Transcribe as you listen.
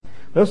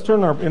Let's turn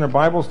in our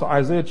Bibles to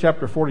Isaiah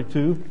chapter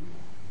 42.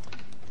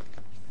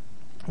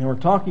 And we're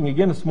talking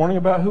again this morning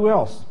about who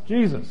else?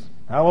 Jesus.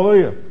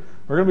 Hallelujah.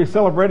 We're going to be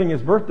celebrating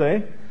his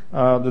birthday,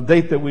 the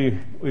date that we've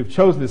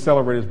chosen to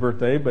celebrate his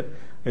birthday, but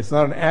it's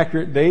not an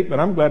accurate date, but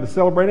I'm glad to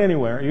celebrate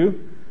anyway, aren't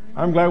you?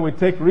 I'm glad we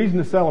take reason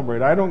to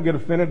celebrate. I don't get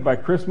offended by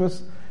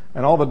Christmas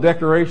and all the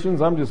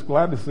decorations. I'm just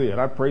glad to see it.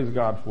 I praise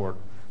God for it.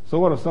 So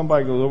what if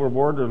somebody goes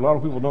overboard? There's a lot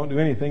of people don't do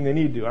anything they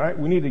need to. All right?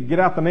 We need to get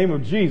out the name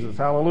of Jesus.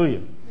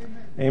 Hallelujah.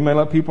 Amen.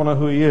 Let people know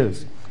who he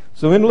is.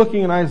 So in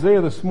looking in Isaiah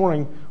this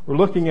morning, we're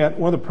looking at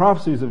one of the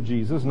prophecies of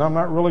Jesus, and I'm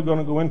not really going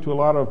to go into a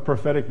lot of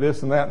prophetic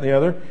this and that and the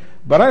other,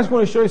 but I just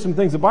want to show you some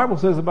things the Bible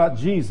says about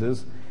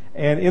Jesus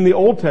and in the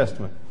Old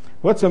Testament.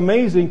 What's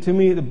amazing to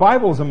me, the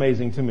Bible is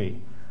amazing to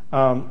me.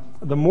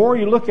 The more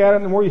you look at it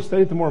and the more you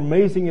study it, the more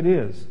amazing it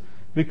is.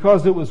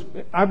 Because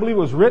I believe it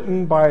was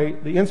written by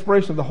the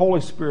inspiration of the Holy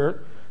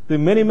Spirit through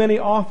many, many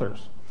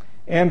authors.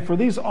 And for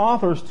these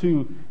authors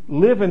to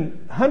live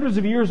in hundreds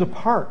of years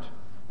apart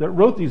that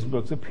wrote these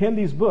books, that penned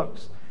these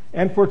books,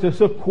 and for it to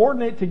so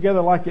coordinate together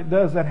like it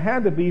does, that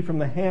had to be from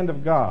the hand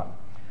of God.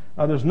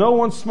 There's no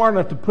one smart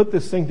enough to put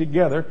this thing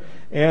together.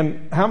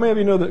 And how many of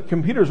you know that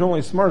computers are only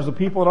as smart as the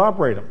people that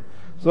operate them?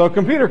 So a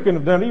computer couldn't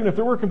have done it, even if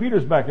there were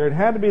computers back there. It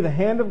had to be the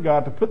hand of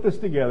God to put this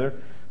together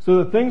so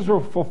that things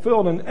were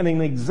fulfilled in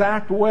an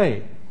exact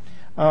way.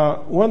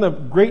 One of the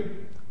great,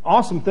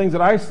 awesome things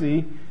that I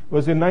see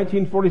was in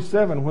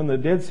 1947 when the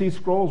Dead Sea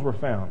Scrolls were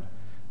found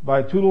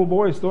by two little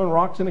boys throwing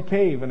rocks in a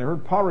cave, and they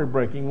heard pottery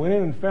breaking, went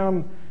in and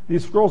found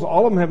these scrolls.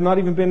 All of them have not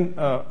even been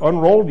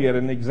unrolled yet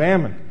and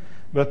examined.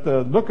 But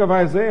the book of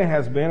Isaiah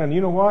has been, and you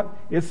know what?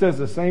 It says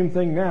the same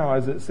thing now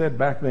as it said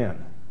back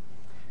then.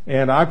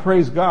 And I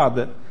praise God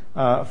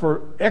that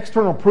for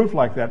external proof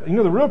like that. You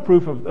know, the real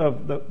proof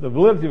of the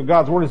validity of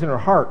God's Word is in our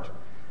heart.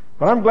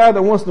 But I'm glad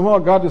that once in a while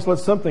God just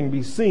lets something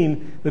be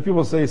seen that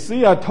people say,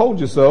 see, I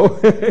told you so.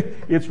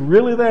 It's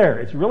really there.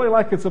 It's really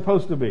like it's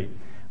supposed to be.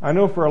 I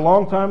know for a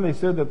long time they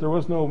said that there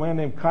was no man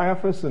named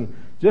Caiaphas, and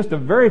just a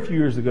very few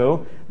years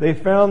ago they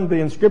found the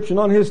inscription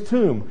on his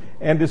tomb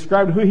and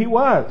described who he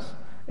was.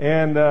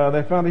 And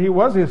they found that he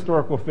was a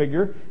historical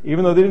figure,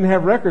 even though they didn't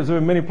have records of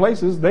him in many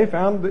places. They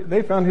found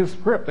his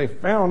crypt. They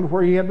found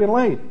where he had been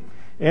laid.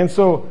 And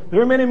so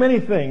there are many, many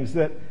things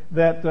that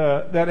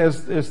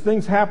as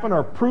things happen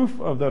are proof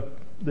of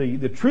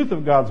the truth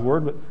of God's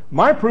Word. But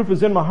my proof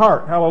is in my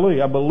heart.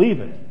 Hallelujah. I believe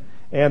it.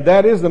 And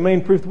that is the main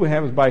proof that we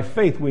have, is by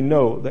faith we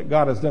know that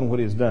God has done what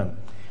he has done.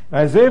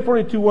 Isaiah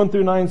 42, 1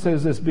 through 9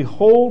 says this,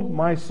 behold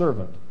my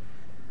servant.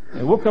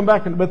 And we'll come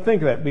back, but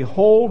think of that.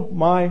 Behold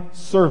my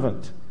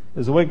servant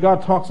is the way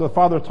the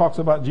Father talks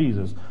about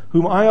Jesus,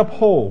 whom I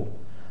uphold,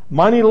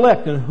 mine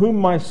elect, in whom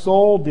my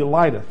soul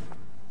delighteth.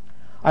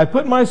 I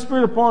put my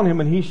spirit upon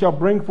him, and he shall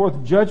bring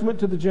forth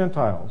judgment to the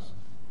Gentiles.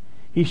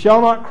 He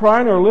shall not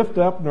cry nor lift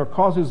up, nor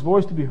cause his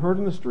voice to be heard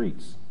in the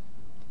streets.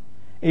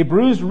 A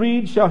bruised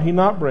reed shall he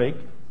not break,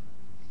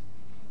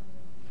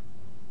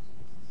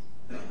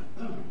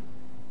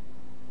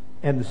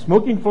 and the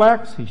smoking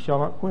flax he shall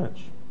not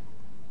quench.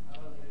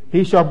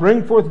 He shall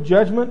bring forth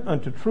judgment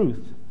unto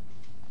truth.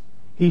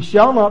 He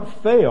shall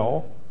not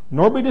fail,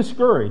 nor be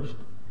discouraged,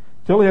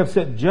 till he have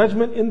set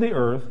judgment in the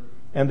earth,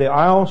 and the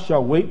isles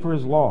shall wait for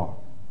his law.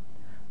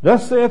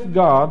 Thus saith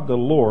God, the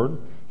Lord,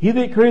 he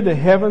that created the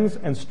heavens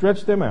and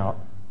stretched them out.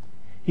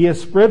 He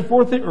has spread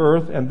forth the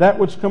earth, and that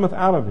which cometh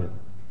out of it.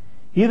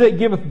 He that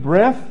giveth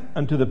breath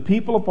unto the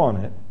people upon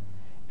it,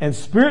 and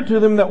spirit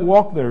to them that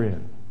walk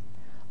therein.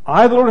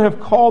 I, the Lord, have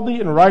called thee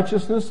in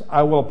righteousness.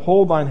 I will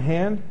uphold thine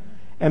hand,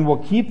 and will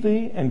keep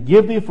thee, and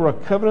give thee for a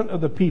covenant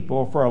of the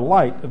people, for a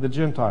light of the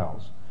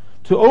Gentiles,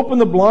 to open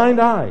the blind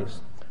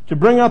eyes, to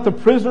bring out the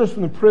prisoners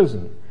from the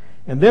prison,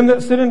 and them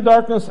that sit in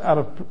darkness out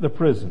of the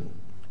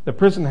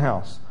prison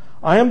house.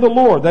 I am the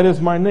Lord, that is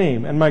my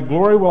name, and my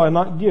glory will I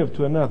not give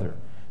to another,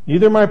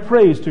 neither my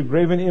praise to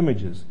graven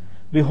images.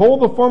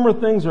 Behold, the former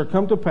things are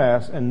come to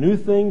pass, and new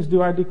things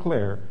do I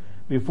declare.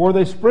 Before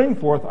they spring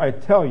forth, I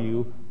tell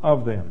you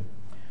of them.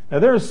 Now,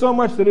 there is so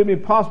much that it would be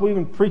impossible to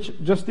even preach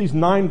just these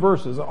 9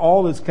 verses,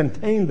 all that's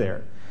contained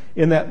there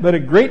in that, but a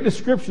great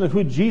description of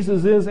who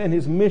Jesus is and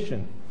his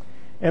mission.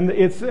 And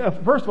it's,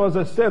 first of all, as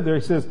I said there,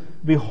 he says,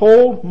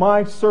 behold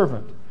my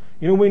servant.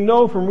 You know, we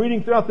know from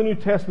reading throughout the New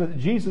Testament that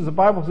Jesus, the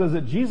Bible says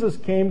that Jesus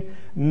came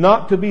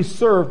not to be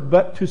served,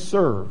 but to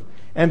serve,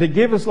 and to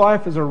give his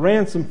life as a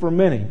ransom for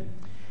many.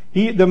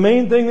 The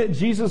main thing that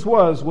Jesus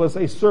was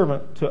a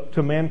servant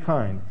to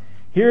mankind.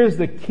 Here is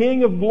the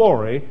King of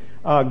glory,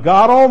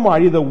 God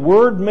Almighty, the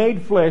Word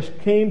made flesh,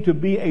 came to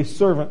be a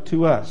servant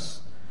to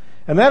us.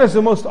 And that is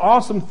the most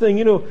awesome thing.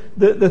 You know,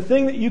 the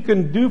thing that you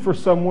can do for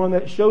someone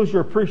that shows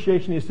your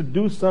appreciation is to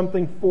do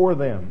something for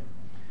them.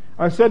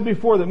 I've said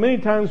before that many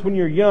times when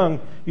you're young,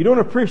 you don't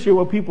appreciate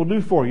what people do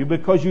for you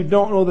because you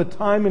don't know the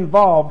time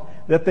involved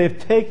that they've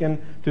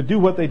taken to do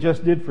what they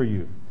just did for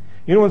you.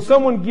 You know, when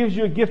someone gives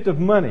you a gift of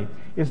money,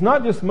 it's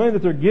not just money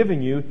that they're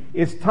giving you,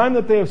 it's time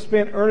that they have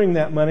spent earning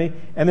that money,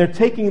 and they're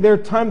taking their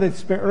time they've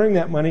spent earning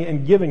that money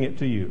and giving it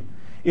to you.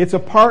 It's a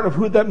part of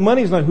who, that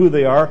money's not who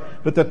they are,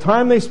 but the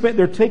time they spent,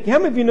 they're taking. How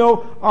many of you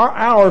know our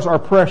hours are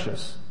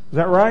precious? Is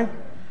that right?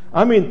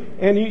 I mean,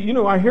 and you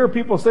know, I hear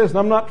people say this,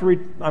 and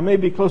I may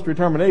be close to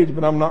retirement age,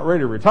 but I'm not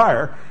ready to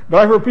retire. But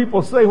I heard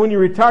people say when you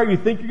retire, you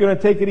think you're going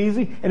to take it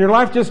easy, and your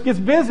life just gets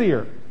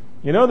busier.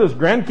 You know, there's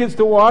grandkids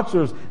to watch,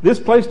 there's this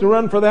place to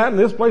run for that, and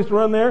this place to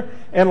run there,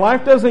 and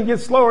life doesn't get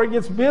slower, it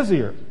gets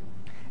busier.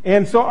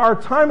 And so our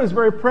time is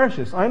very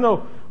precious. I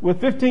know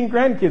with 15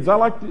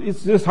 grandkids,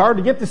 it's just hard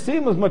to get to see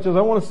them as much as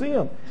I want to see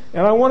them.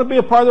 And I want to be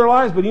a part of their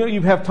lives, but you know,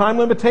 you have time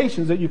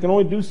limitations that you can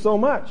only do so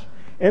much.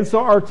 And so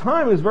our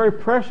time is very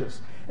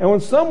precious. And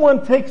when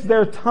someone takes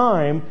their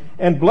time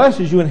and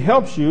blesses you and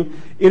helps you,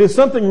 it is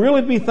something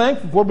really to be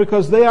thankful for,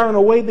 because they are, in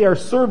a way, they are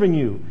serving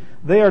you.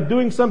 They are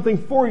doing something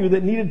for you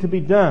that needed to be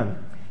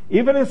done.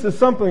 Even if it's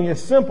something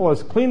as simple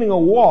as cleaning a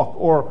walk,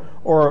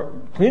 or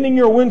cleaning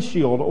your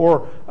windshield,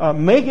 or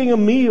making a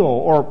meal,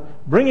 or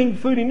bringing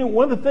food. You know,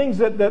 one of the things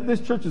that this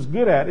church is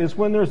good at is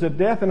when there's a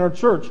death in our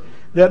church,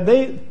 that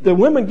the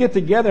women get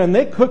together and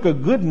they cook a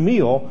good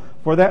meal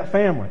for that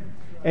family.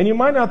 And you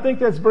might not think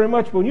that's very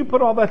much, but when you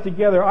put all that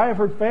together, I have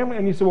heard family,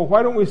 and you say, well,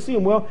 why don't we see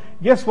them? Well,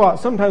 guess what?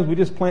 Sometimes we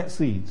just plant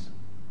seeds.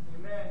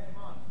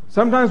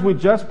 Sometimes we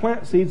just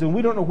plant seeds, and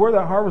we don't know where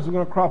that harvest is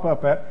going to crop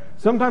up at.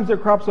 Sometimes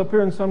it crops up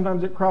here, and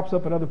sometimes it crops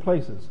up at other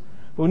places.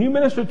 But when you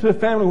minister to a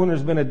family when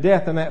there's been a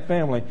death in that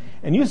family,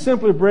 and you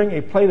simply bring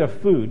a plate of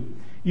food,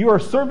 you are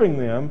serving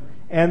them,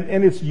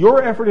 and it's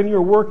your effort and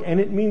your work, and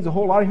it means a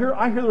whole lot.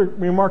 I hear the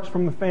remarks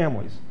from the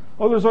families.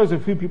 Oh, there's always a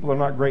few people that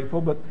are not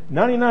grateful, but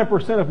 99%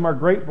 of them are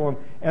grateful,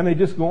 and they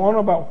just go on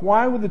about,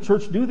 why would the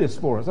church do this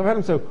for us? I've had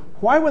them say,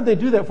 why would they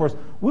do that for us?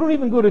 We don't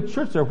even go to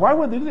church there. Why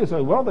would they do this?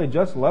 Well, they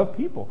just love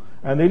people,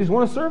 and they just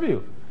want to serve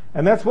you.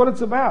 And that's what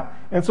it's about.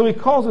 And so he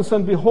calls his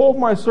son, behold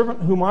my servant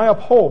whom I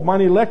uphold,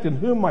 mine elect in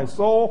whom my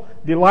soul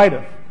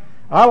delighteth.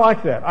 I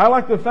like that. I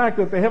like the fact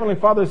that the Heavenly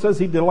Father says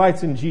he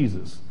delights in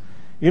Jesus.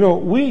 You know,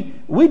 we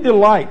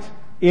delight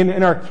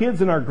in our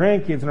kids and our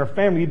grandkids and our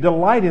family. You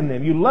delight in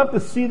them. You love to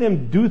see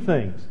them do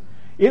things.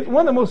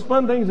 One of the most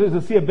fun things is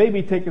to see a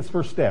baby take its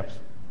first steps.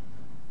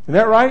 Isn't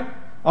that right?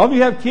 All of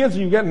you have kids,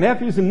 and you've got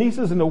nephews and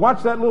nieces, and to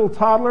watch that little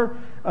toddler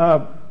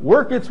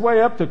work its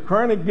way up to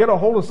trying to get a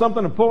hold of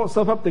something and pull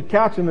itself up the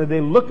couch, and they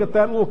look at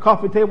that little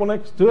coffee table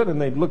next to it,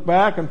 and they look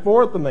back and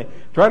forth, and they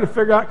try to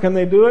figure out, can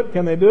they do it?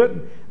 Can they do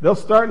it? They'll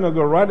start, and they'll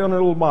go right on their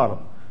little bottom.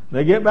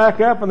 They get back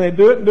up, and they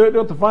do it,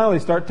 until finally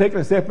they start taking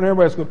a step, and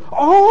everybody's going,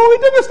 oh, he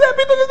took a step,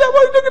 he took a step,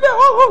 oh, he took a step,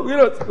 oh. You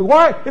know,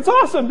 why? It's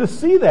awesome to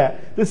see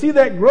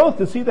that growth,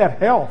 to see that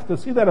health, to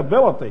see that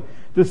ability,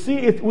 to see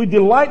if we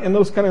delight in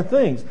those kind of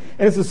things.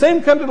 And it's the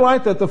same kind of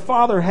delight that the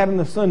Father had in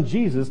the Son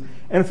Jesus,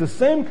 and it's the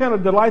same kind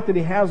of delight that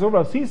he has over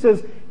us. He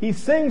says he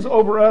sings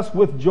over us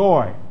with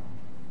joy.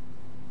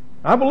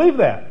 I believe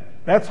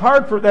that.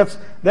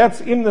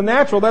 That's in the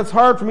natural, that's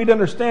hard for me to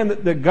understand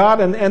that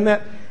God and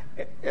that.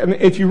 And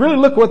if you really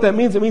look at what that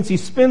means, it means he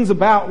spins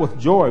about with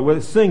joy,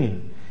 with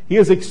singing. He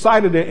is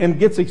excited and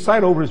gets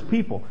excited over his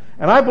people.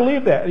 And I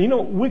believe that. You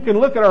know, we can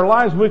look at our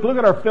lives, we can look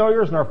at our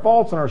failures and our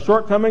faults and our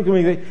shortcomings, and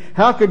we think,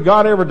 how could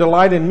God ever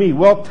delight in me?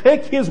 Well,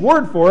 take his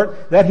word for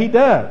it that he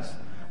does.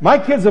 My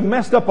kids have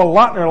messed up a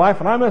lot in their life,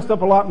 and I messed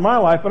up a lot in my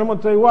life, but I'm going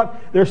to tell you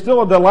what, they're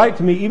still a delight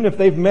to me even if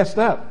they've messed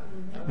up.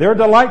 They're a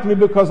delight to me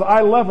because I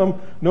love them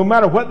no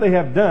matter what they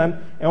have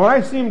done. And when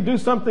I see them do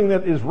something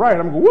that is right,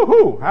 I'm going,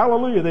 woohoo,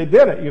 hallelujah, they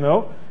did it, you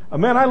know.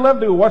 Man, I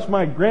love to watch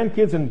my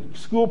grandkids in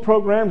school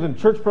programs and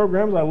church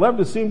programs. I love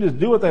to see them just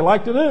do what they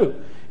like to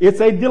do. It's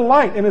a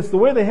delight, and it's the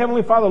way the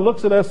Heavenly Father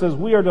looks at us as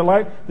we are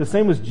delight, the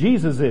same as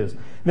Jesus is.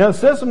 Now, it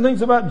says some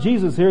things about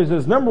Jesus here. It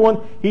says, number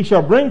one, he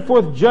shall bring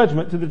forth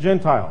judgment to the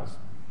Gentiles.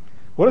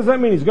 What does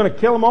that mean? He's going to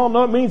kill them all?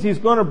 No, it means he's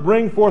going to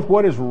bring forth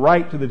what is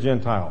right to the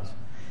Gentiles.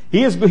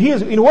 He is,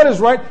 you know what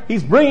is right?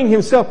 He's bringing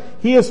himself.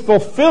 He is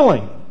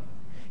fulfilling.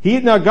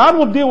 Now, God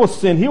will deal with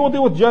sin. He will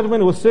deal with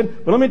judgment with sin.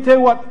 But let me tell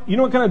you what, you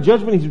know what kind of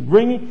judgment he's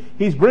bringing?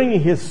 He's bringing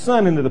his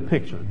Son into the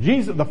picture.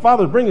 Jesus, the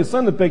Father, is bringing his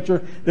Son into the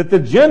picture that the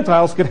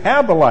Gentiles could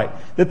have the light.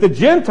 That the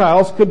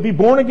Gentiles could be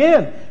born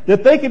again.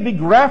 That they could be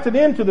grafted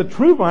into the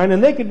true vine,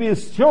 and they could be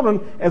his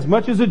children as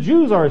much as the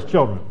Jews are his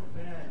children.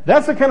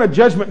 That's the kind of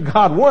judgment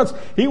God wants.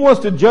 He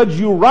wants to judge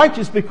you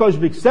righteous because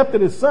you've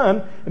accepted his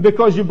Son and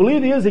because you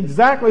believe he is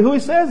exactly who he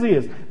says he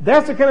is.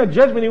 That's the kind of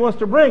judgment he wants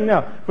to bring.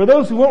 Now, for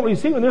those who won't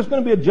receive him, there's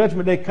going to be a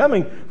judgment day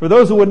coming for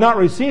those who would not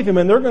receive him,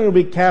 and they're going to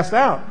be cast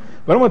out.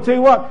 But I'm going to tell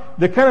you what,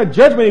 the kind of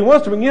judgment he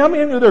wants to bring, you know how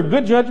many of you there are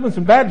good judgments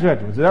and bad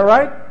judgments? Is that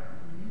right?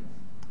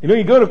 You know,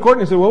 you go to court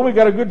and you say, well, we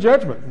got a good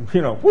judgment.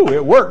 You know, whew,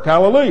 it worked,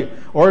 hallelujah.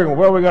 Or,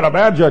 well, we got a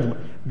bad judgment.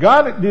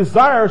 God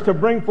desires to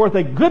bring forth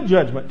a good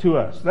judgment to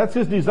us. That's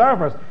his desire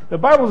for us. The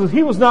Bible says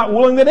he was not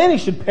willing that any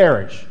should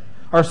perish.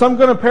 Are some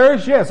going to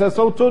perish? Yes, as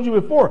I told you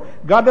before.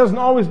 God doesn't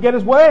always get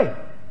his way.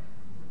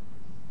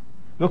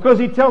 Because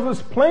he tells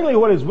us plainly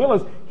what his will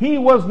is. He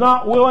was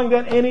not willing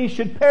that any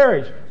should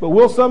perish. But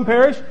will some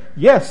perish?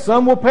 Yes,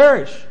 some will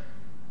perish.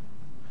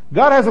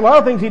 God has a lot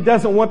of things He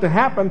doesn't want to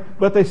happen,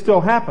 but they still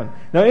happen.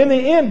 Now, in the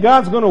end,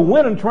 God's going to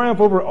win and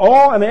triumph over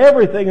all and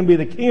everything and be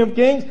the King of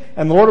Kings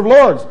and the Lord of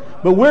Lords.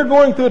 But we're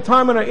going through a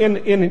time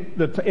in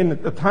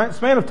the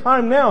span of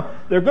time now,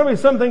 there are going to be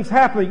some things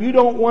happen that you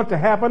don't want to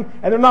happen,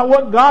 and they're not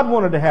what God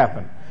wanted to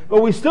happen.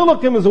 But we still look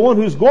at Him as the one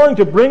who's going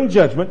to bring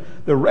judgment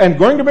and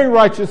going to bring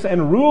righteousness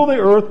and rule the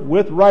earth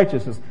with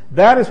righteousness.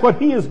 That is what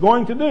He is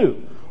going to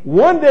do.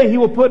 One day He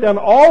will put down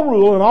all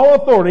rule and all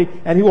authority,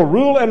 and He will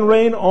rule and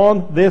reign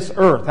on this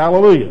earth.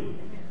 Hallelujah.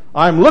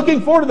 I'm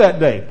looking forward to that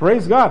day.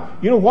 Praise God.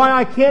 You know why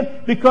I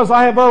can't? Because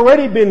I have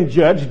already been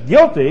judged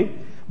guilty,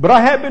 but I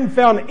have been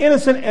found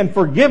innocent and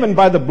forgiven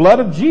by the blood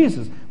of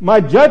Jesus. My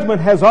judgment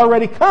has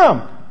already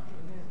come.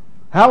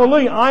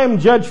 Hallelujah. I am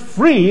judged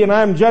free and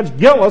I am judged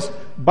guiltless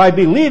by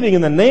believing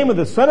in the name of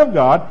the Son of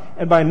God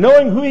and by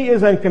knowing who He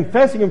is and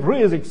confessing Him for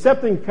He is,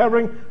 accepting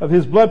covering of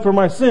His blood for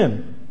my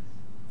sin.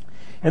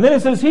 And then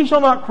it says, He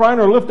shall not cry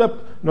nor lift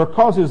up nor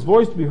cause His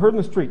voice to be heard in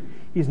the street.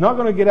 He's not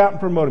going to get out and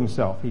promote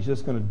Himself. He's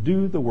just going to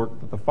do the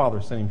work that the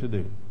Father sent Him to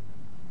do.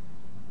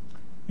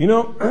 You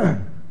know,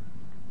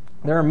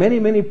 there are many,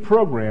 many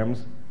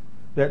programs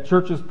that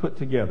churches put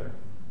together.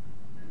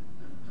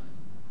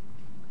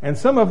 And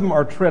some of them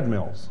are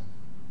treadmills.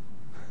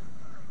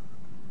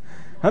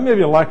 How many of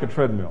you like a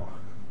treadmill?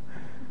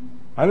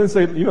 I didn't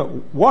say,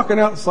 walking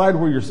outside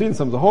where you're seeing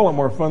something is a whole lot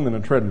more fun than a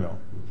treadmill.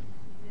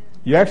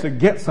 You actually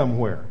get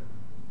somewhere.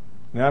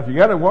 Now, if you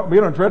got to be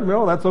on a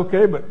treadmill, that's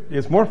okay, but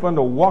it's more fun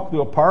to walk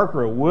through a park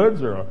or a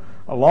woods or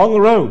along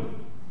the road.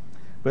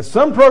 But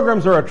some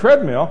programs are a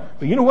treadmill,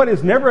 but you know what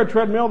is never a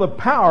treadmill? The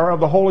power of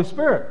the Holy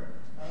Spirit.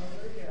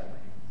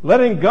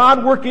 Letting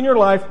God work in your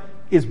life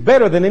is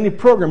better than any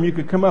program you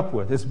could come up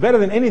with. It's better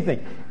than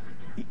anything.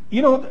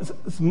 You know,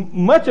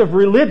 much of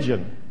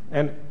religion,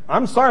 and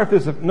I'm sorry if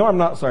this, no, I'm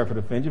not sorry if it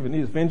offends you. If it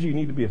needs to offend you, you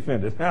need to be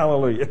offended.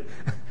 Hallelujah.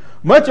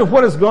 Much of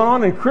what has gone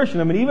on in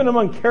Christendom, and even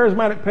among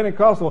charismatic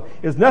Pentecostal,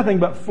 is nothing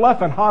but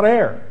fluff and hot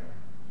air.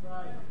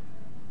 Right.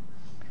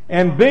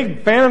 And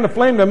big fanning the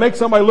flame to make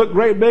somebody look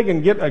great big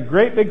and get a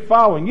great big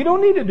following. You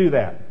don't need to do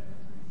that.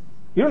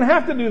 You don't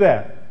have to do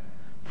that.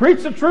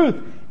 Preach the truth.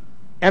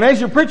 And as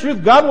you preach the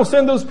truth, God will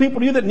send those people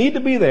to you that need to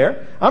be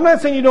there. I'm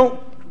not saying you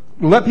don't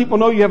let people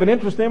know you have an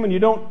interest in them and you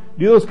don't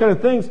do those kind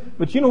of things.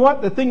 But you know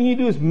what? The thing you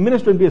do is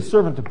minister and be a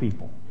servant to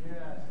people.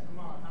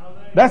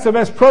 That's the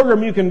best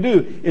program you can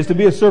do, is to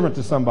be a servant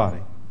to somebody.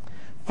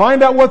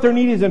 Find out what their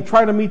need is and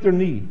try to meet their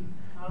need.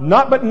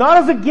 But not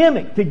as a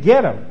gimmick to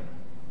get them.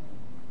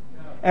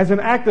 As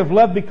an act of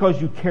love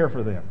because you care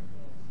for them.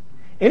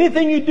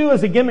 Anything you do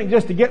as a gimmick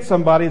just to get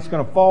somebody, it's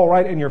going to fall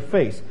right in your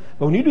face.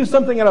 But when you do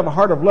something out of a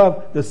heart of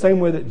love, the same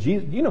way that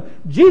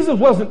Jesus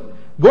wasn't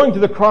going to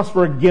the cross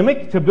for a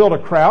gimmick to build a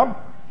crowd.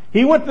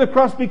 He went to the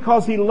cross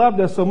because He loved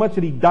us so much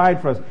that He died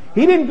for us.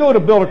 He didn't go to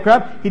build a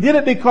crowd. He did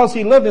it because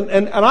He loved Him.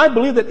 And I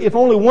believe that if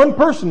only one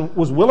person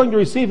was willing to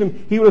receive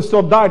Him, He would have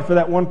still died for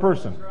that one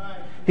person.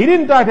 He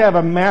didn't die to have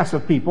a mass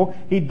of people.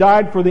 He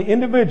died for the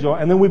individual.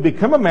 And then we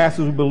become a mass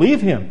as we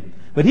believe Him.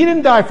 But He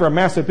didn't die for a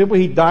mass of people.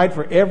 He died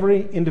for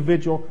every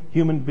individual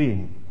human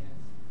being.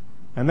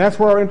 And that's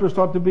where our interest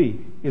ought to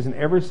be, is in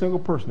every single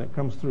person that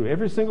comes through.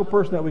 Every single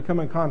person that we come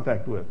in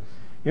contact with.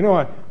 You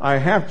know, I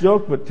half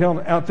joke, but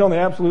I'll tell the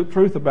absolute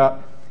truth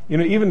about,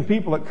 even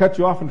people that cut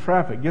you off in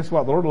traffic. Guess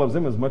what? The Lord loves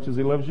them as much as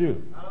He loves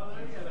you.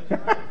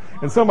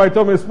 And somebody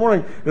told me this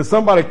morning that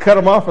somebody cut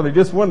them off and they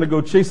just wanted to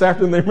go chase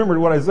after them. They remembered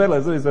what I said.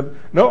 They said,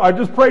 no, I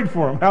just prayed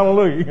for them.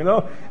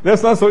 Hallelujah.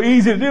 That's not so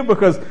easy to do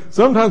because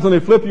sometimes when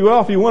they flip you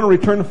off, you want to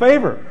return the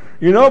favor.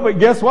 But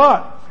guess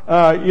what?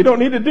 You don't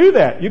need to do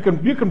that. You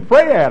can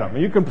pray at them.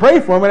 You can pray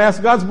for them and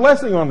ask God's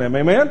blessing on them.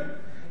 Amen?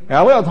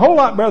 Hallelujah. It's a whole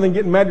lot better than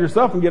getting mad at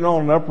yourself and getting all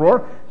in an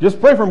uproar.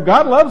 Just pray for them.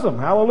 God loves them.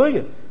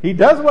 Hallelujah. He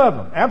does love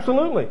them.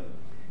 Absolutely.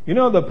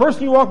 The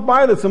person you walk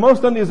by that's the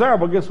most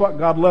undesirable, guess what?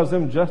 God loves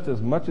them just as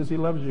much as He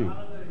loves you.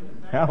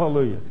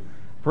 Hallelujah.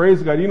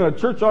 Praise God. A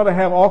church ought to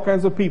have all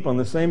kinds of people in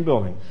the same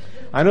building.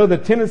 I know the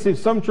tendency of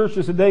some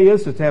churches today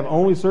is to have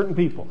only certain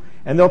people.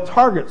 And they'll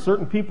target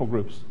certain people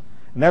groups.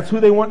 And that's who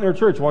they want in their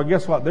church. Well,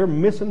 guess what? They're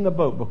missing the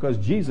boat because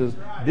Jesus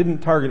didn't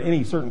target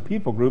any certain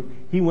people group.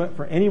 He went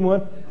for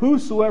anyone,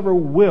 whosoever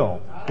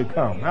will to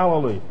come.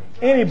 Hallelujah.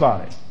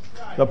 Anybody.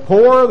 The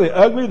poor, the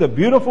ugly, the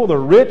beautiful, the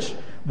rich,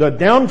 the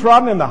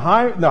downtrodden, and the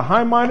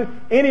high-minded.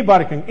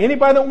 Anybody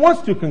that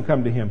wants to can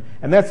come to Him.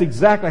 And that's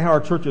exactly how our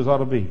churches ought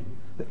to be.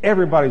 That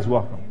everybody's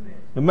welcome.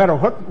 No matter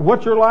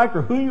what you're like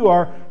or who you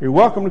are, you're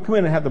welcome to come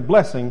in and have the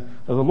blessing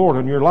of the Lord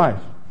in your life.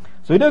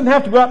 So He doesn't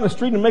have to go out in the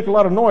street and make a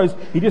lot of noise.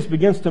 He just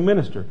begins to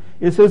minister.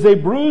 It says, a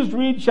bruised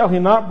reed shall He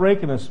not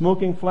break, and a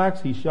smoking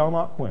flax He shall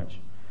not quench.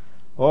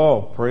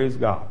 Oh, praise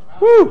God.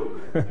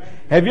 Woo!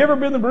 Have you ever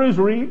been the bruised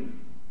reed?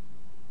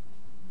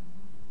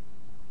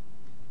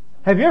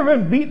 Have you ever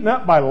been beaten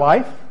up by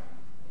life?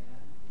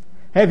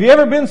 Have you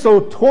ever been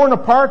so torn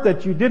apart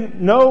that you didn't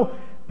know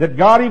that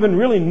God even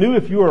really knew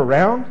if you were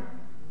around?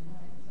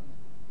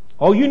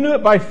 Oh, you knew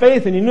it by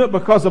faith and you knew it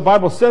because the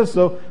Bible says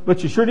so,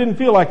 but you sure didn't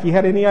feel like you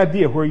had any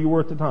idea where you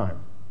were at the time.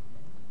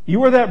 You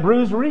were that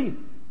bruised reed.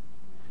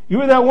 You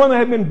were that one that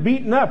had been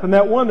beaten up, and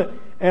that one that,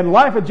 and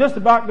life had just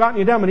about gotten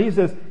you down, but he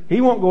says, he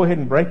won't go ahead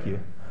and break you.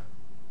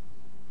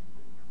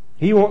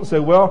 He won't say,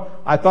 well,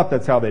 I thought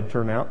that's how they'd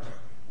turn out.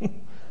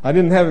 I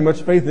didn't have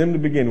much faith in them to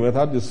begin with.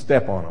 I'll just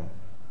step on them.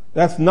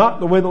 That's not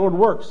the way the Lord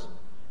works.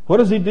 What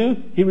does he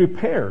do? He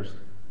repairs.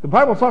 The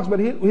Bible talks about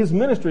his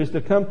ministry is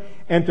to come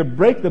and to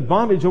break the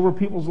bondage over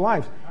people's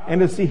lives and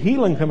to see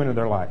healing come into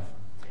their life.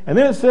 And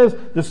then it says,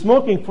 the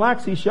smoking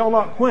flax he shall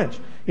not quench.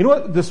 You know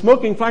what the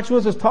smoking flax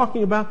was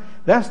talking about?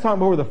 That's talking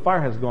about where the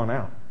fire has gone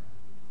out.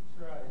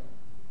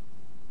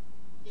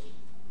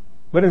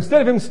 But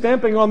instead of him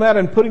stamping on that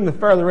and putting the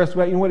fire the rest of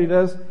it, you know what he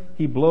does?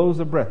 He blows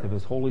the breath of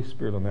his Holy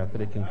Spirit on that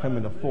it can come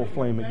into full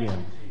flame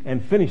again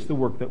and finish the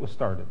work that was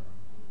started.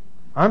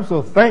 I'm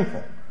so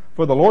thankful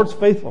for the Lord's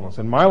faithfulness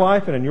in my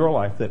life and in your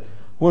life, that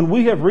when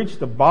we have reached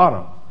the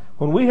bottom,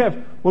 when we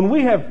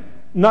have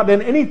not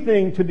done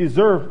anything to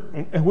deserve,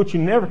 which you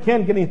never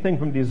can get anything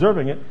from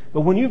deserving it,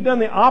 but when you've done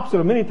the opposite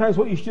of many times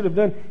what you should have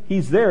done,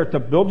 he's there to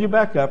build you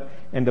back up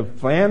and to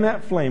fan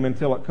that flame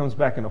until it comes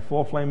back into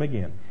full flame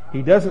again.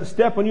 He doesn't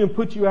step on you and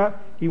put you out.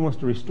 He wants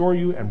to restore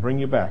you and bring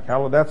you back.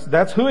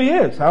 That's who he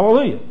is.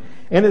 Hallelujah.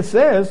 And it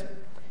says,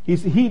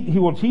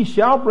 he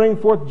shall bring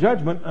forth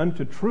judgment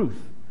unto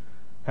truth.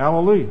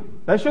 Hallelujah.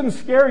 That shouldn't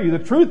scare you.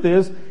 The truth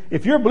is,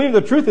 if you're believing,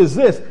 the truth is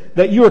this,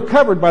 that you are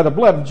covered by the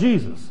blood of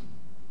Jesus.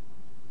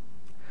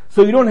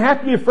 So you don't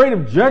have to be afraid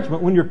of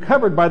judgment when you're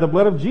covered by the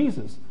blood of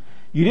Jesus.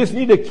 You just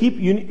need to keep,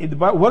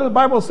 what the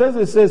Bible says,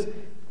 it says,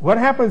 what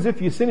happens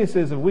if you sin? It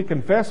says, if we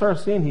confess our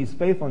sin, he's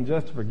faithful and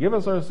just to forgive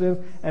us our sins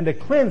and to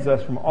cleanse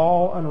us from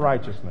all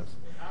unrighteousness.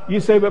 You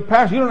say, but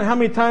Pastor, you don't know how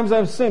many times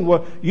I've sinned.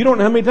 Well, you don't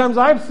know how many times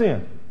I've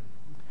sinned.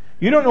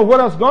 You don't know what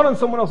else gone in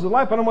someone else's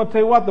life, but I'm going to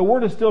tell you what, the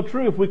word is still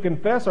true. If we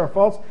confess our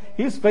faults,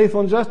 he's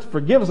faithful and just to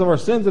forgive us of our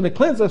sins and to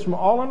cleanse us from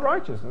all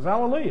unrighteousness.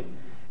 Hallelujah.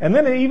 And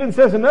then it even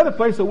says another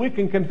place that we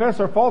can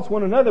confess our faults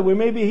one another, we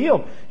may be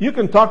healed. You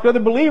can talk to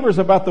other believers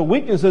about the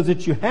weaknesses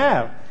that you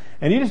have.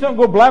 And you just don't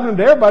go blabbing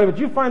to everybody, but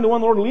you find the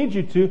one the Lord leads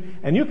you to,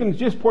 and you can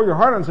just pour your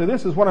heart out and say,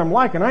 this is what I'm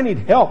like, and I need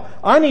help.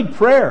 I need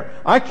prayer.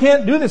 I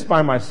can't do this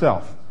by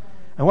myself.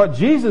 And what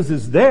Jesus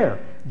is there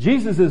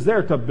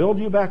to build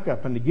you back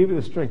up and to give you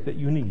the strength that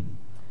you need.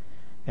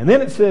 And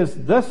then it says,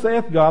 thus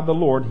saith God the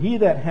Lord, he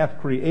that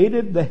hath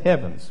created the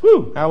heavens.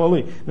 Woo!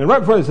 Hallelujah. And then right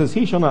before it says,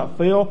 he shall not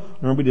fail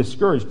nor be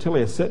discouraged till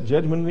he has set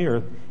judgment in the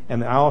earth,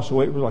 and the owl shall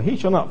wait for his life. He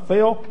shall not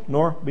fail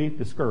nor be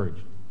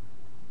discouraged.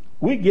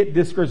 We get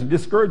discouraged. And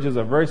discouraged is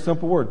a very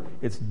simple word.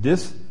 It's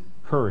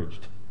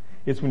discouraged.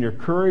 It's when your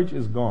courage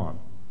is gone.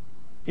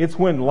 It's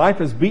when life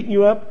has beaten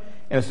you up,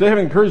 and instead of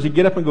having courage to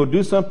get up and go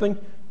do something,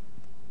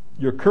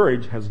 your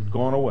courage has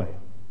gone away.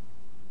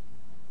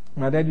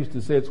 My dad used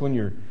to say it's when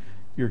your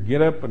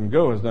get up and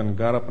go has done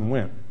got up and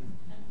went.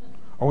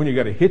 Or when you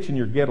got a hitch in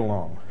your get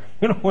along.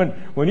 You know,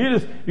 when you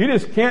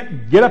just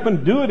can't get up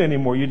and do it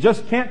anymore. You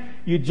just can't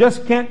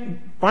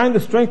find the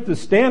strength to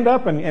stand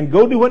up and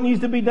go do what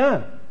needs to be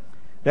done.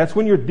 That's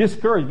when you're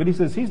discouraged. But he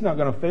says he's not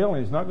going to fail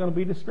and he's not going to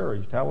be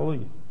discouraged.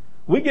 Hallelujah.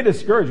 We get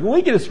discouraged.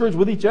 We get discouraged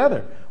with each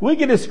other. We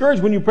get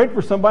discouraged when you pray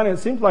for somebody and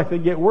it seems like they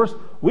get worse.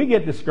 We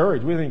get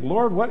discouraged. We think,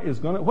 Lord,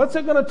 what's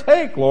it going to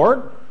take,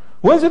 Lord?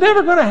 When's it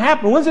ever going to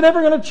happen? When's it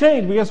ever going to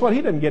change? But guess what?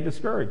 He doesn't get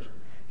discouraged.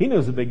 He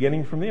knows the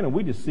beginning from the end, and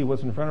we just see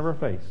what's in front of our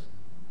face.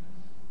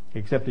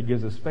 Except he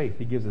gives us faith.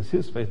 He gives us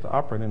his faith to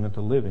operate in and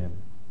to live in.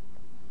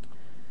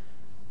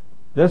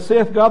 Thus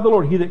saith God the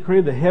Lord, he that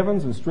created the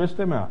heavens and stretched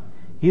them out,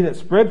 he that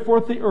spread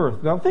forth the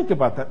earth. Now think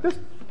about that.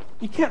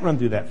 You can't run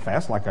through that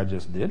fast like I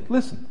just did.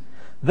 Listen.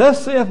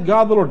 Thus saith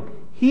God the Lord,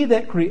 he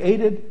that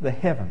created the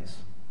heavens.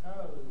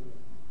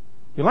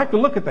 You like to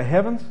look at the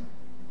heavens?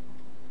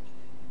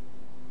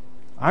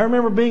 I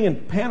remember being in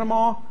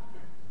Panama,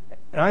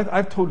 and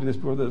I've told you this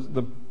before,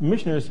 the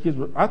missionaries' kids,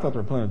 I thought they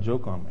were playing a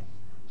joke on me.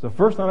 So the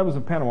first night I was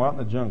in Panama, out in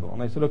the jungle,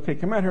 and they said, okay,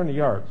 come out here in the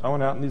yard. So I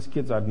went out, and these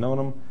kids, I'd known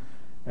them,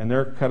 and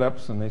they're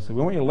cut-ups, and they said,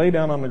 we want you to lay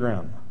down on the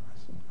ground. I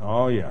said,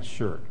 oh, yeah,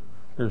 sure.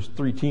 There's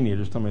 3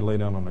 teenagers telling me to lay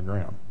down on the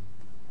ground.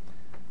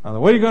 I said,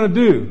 what are you going to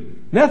do?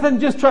 Nothing,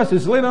 just trust us.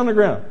 Just lay down on the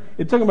ground.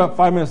 It took about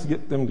 5 minutes to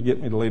get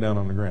me to lay down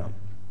on the ground.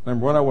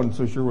 Number one, I wasn't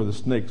so sure where the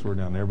snakes were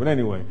down there, but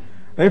anyway,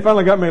 they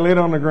finally got me laid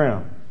on the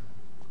ground.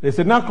 They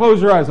said, now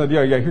close your eyes. I said,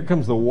 yeah, here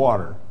comes the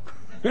water.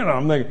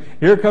 I'm thinking,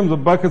 here comes the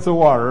buckets of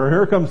water, or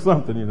here comes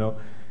something, And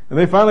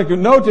they finally go,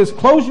 no, just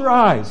close your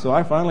eyes. So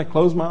I finally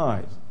closed my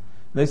eyes.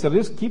 They said,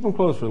 just keep them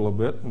closed for a little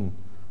bit. And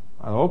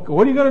I thought, okay,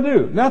 what are you going to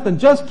do? Nothing,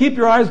 just keep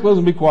your eyes closed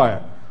and be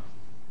quiet.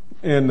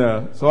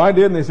 And so I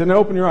did, and they said, now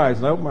open your eyes.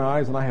 And I opened my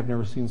eyes, and I have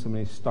never seen so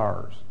many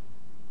stars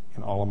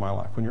in all of my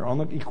life. When you're on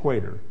the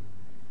equator,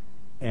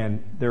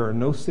 and there are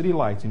no city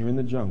lights, and you're in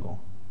the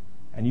jungle,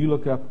 and you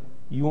look up,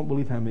 you won't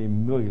believe how many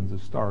millions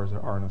of stars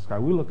there are in the sky.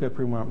 We look up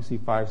pretty much, we see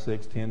 5,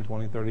 6, 10,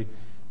 20, 30.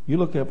 You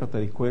look up at the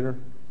equator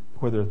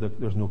where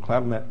there's no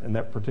cloud in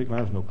that particular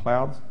line, there's no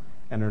clouds,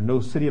 and there are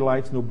no city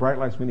lights, no bright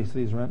lights, many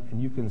cities around,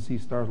 and you can see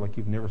stars like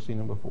you've never seen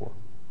them before.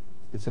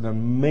 It's an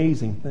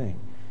amazing thing.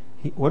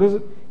 What is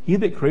it? He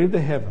that created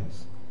the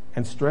heavens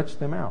and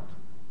stretched them out.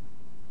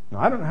 Now,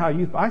 I don't know how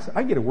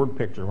I get a word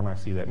picture when I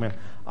see that, man.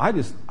 I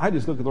just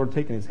look at the Lord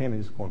taking his hand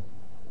and just going,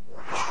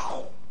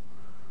 wow.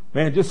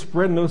 Man, just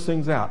spreading those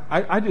things out.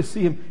 I just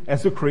see him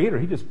as the creator.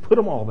 He just put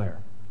them all there.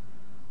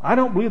 I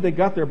don't believe they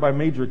got there by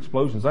major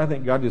explosions. I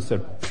think God just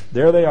said,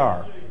 there they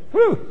are.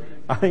 Whew.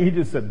 I think he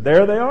just said,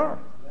 there they are.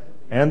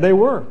 And they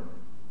were.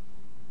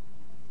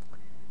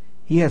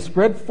 He has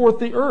spread forth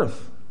the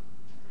earth,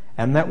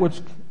 and that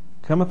which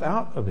cometh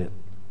out of it.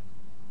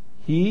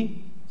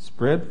 He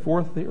spread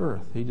forth the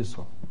earth. He just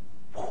saw,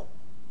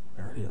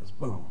 there it is,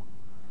 boom.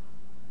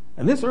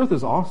 And this earth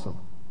is awesome.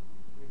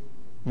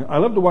 You know, I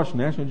love to watch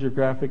National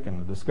Geographic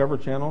and the Discovery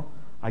Channel.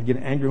 I get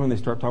angry when they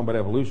start talking about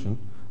evolution,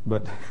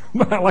 but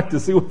I like to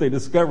see what they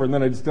discover, and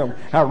then I just tell them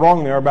how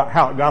wrong they are about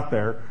how it got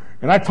there.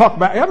 And I talk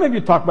back. How many of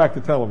you talk back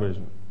to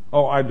television?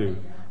 Oh, I do.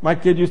 My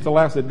kid used to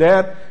laugh and say,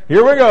 Dad,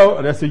 here we go.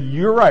 And I said,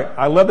 you're right.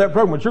 I love that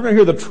program, but you're going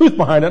to hear the truth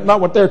behind it,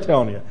 not what they're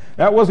telling you.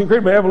 That wasn't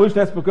created by evolution.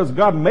 That's because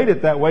God made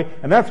it that way.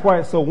 And that's why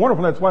it's so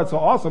wonderful. That's why it's so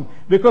awesome.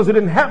 Because it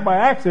didn't happen by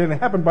accident. It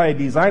happened by a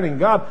designing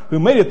God who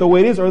made it the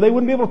way it is, or they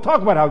wouldn't be able to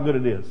talk about how good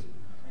it is.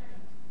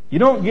 You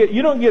don't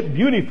get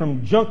beauty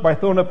from junk by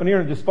throwing up in the air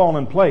and just falling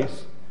in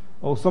place.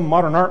 Oh, some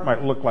modern art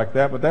might look like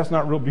that, but that's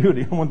not real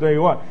beauty. I'm going to tell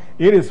you what.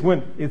 It is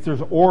when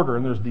there's order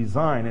and there's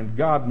design, and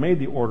God made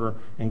the order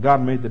and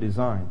God made the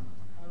design.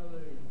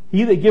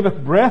 He that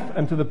giveth breath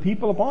unto the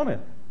people upon it.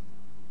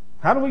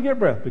 How do we get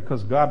breath?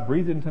 Because God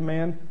breathed into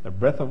man the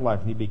breath of life,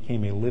 and he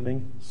became a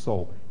living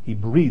soul. He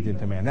breathed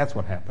into man. That's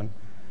what happened.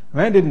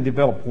 Man didn't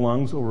develop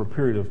lungs over a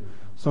period of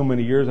so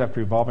many years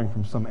after evolving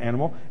from some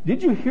animal.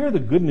 Did you hear the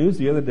good news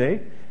the other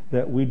day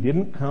that we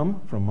didn't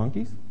come from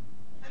monkeys?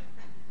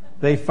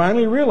 They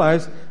finally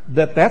realized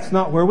that that's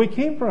not where we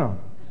came from.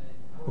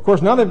 Of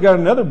course, now they've got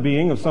another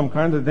being of some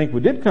kind that they think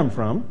we did come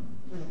from.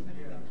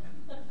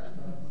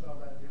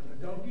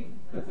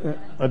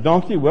 A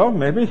donkey? Well,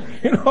 maybe,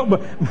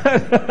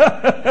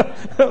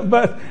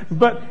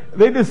 but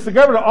they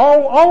discovered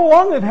all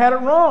along they've had it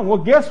wrong. Well,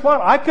 guess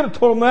what? I could have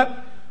told them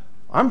that.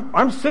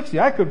 I'm 60.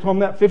 I could have told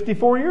them that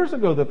 54 years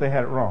ago that they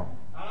had it wrong.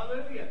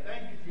 Hallelujah!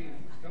 Thank you, Jesus.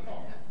 Come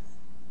on.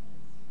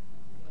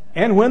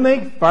 And when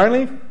they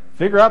finally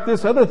figure out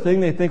this other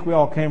thing they think we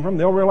all came from,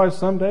 they'll realize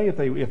someday, if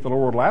the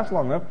Lord lasts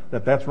long enough,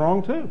 that that's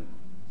wrong too.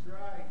 That's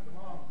right.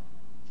 Come on.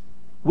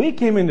 We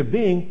came into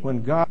being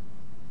when God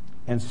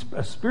and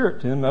a spirit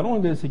to them. Not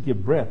only does he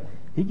give breath,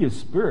 he gives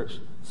spirit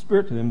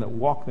to them that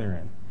walk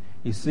therein.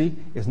 You see,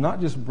 it's not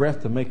just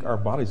breath to make our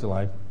bodies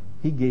alive.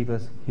 He gave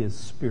us his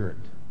spirit.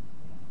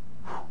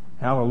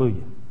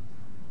 Hallelujah.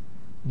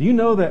 Do you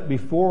know that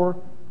before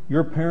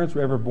your parents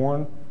were ever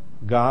born,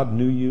 God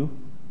knew you?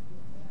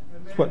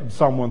 That's what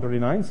Psalm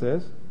 139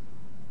 says.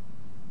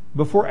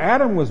 Before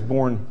Adam was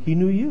born, he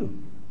knew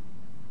you.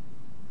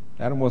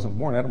 Adam wasn't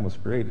born, Adam was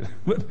created.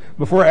 But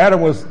before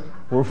Adam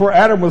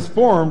was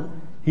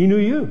formed, he knew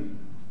you.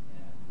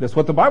 That's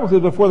what the Bible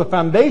says. Before the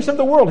foundation of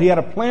the world, he had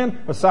a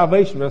plan of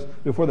salvation for us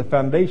before the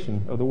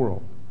foundation of the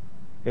world.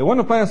 It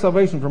wasn't a plan of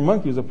salvation for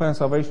monkeys, it was a plan of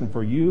salvation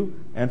for you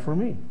and for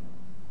me.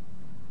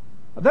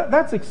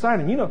 That's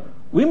exciting. You know,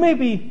 we may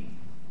be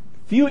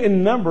few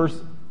in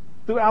numbers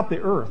throughout the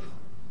earth.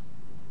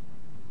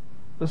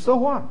 But so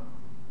what?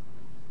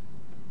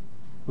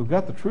 We've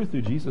got the truth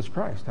through Jesus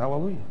Christ.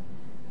 Hallelujah.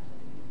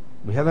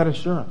 We have that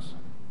assurance.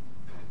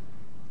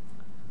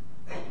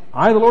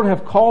 I, the Lord,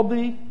 have called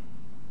thee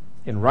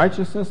in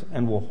righteousness,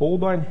 and will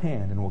hold thine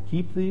hand, and will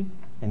keep thee,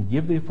 and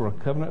give thee for a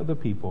covenant of the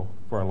people,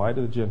 for a light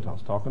of the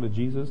Gentiles. Talking to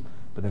Jesus,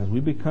 but then as we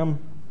become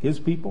his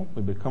people,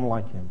 we become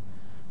like him.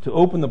 To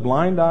open the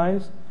blind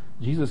eyes.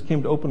 Jesus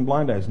came to open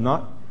blind eyes.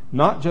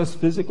 Not just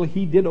physically,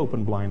 he did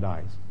open blind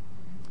eyes.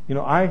 You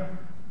know, I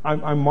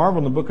marvel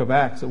in the book of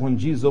Acts that when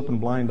Jesus opened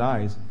blind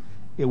eyes,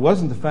 it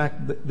wasn't the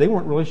fact that they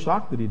weren't really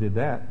shocked that he did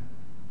that.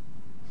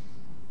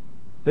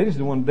 They just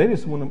didn't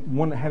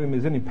want to have him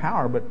as any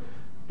power, but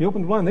he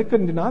opened the blind. They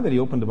couldn't deny that he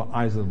opened the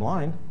eyes of the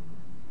blind.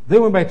 They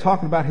went by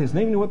talking about his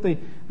name. You know what they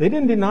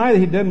didn't deny that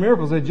he'd done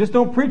miracles. They just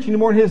don't preach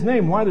anymore in his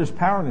name. Why? There's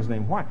power in his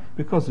name. Why?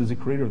 Because he's the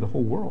creator of the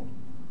whole world.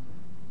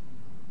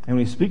 And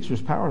when he speaks,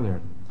 there's power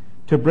there.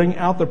 To bring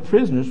out the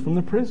prisoners from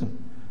the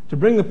prison. To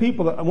bring the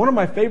people. One of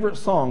my favorite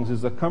songs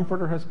is "The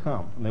Comforter Has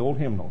Come" in the old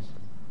hymnals.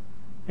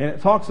 And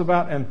it talks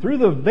about, and through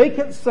the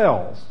vacant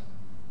cells.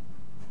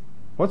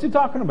 What's he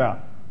talking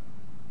about?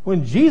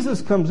 When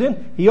Jesus comes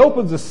in, he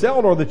opens the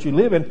cell door that you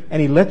live in,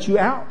 and he lets you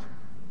out.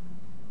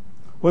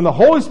 When the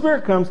Holy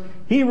Spirit comes,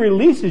 he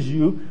releases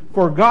you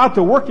for God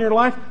to work in your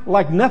life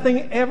like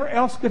nothing ever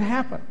else could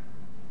happen.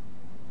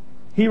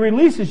 He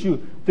releases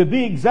you to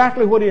be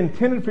exactly what he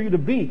intended for you to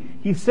be.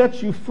 He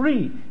sets you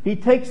free. He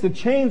takes the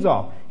chains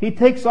off. He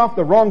takes off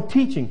the wrong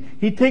teaching.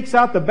 He takes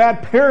out the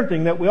bad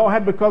parenting that we all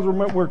had because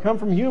we come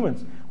from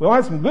humans. We all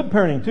had some good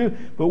parenting too.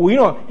 But we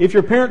know, if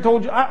your parent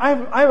told you,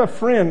 I have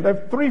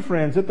 3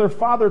 friends that their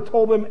father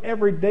told them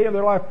every day of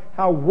their life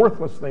how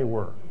worthless they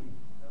were.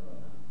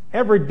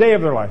 Every day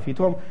of their life. He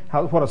told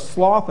them what a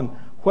sloth and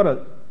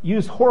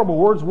used horrible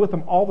words with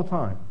them all the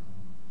time.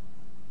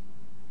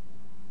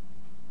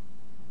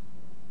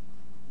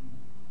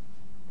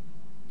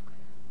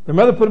 Their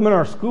mother put them in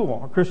our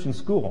school, a Christian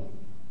school.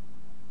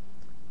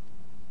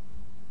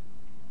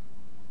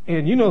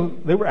 And you know,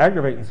 they were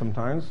aggravating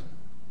sometimes.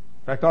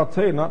 In fact, I'll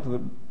tell you, not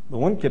to the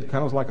one kid kind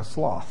of was like a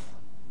sloth.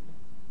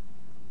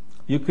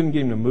 You couldn't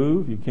get him to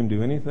move. You couldn't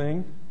do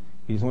anything.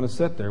 He just wanted to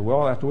sit there.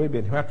 Well, after I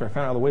found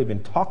out the way he'd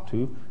been talked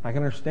to, I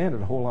can understand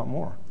it a whole lot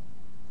more.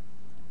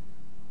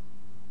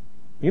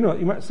 You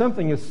know,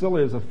 something as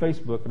silly as a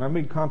Facebook, and I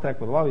made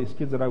contact with a lot of these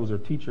kids that I was their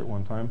teacher at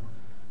one time,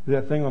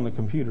 that thing on the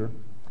computer.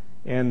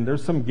 And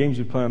there's some games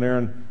you play on there,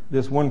 and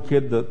this one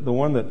kid, the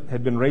one that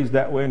had been raised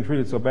that way and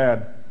treated so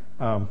bad,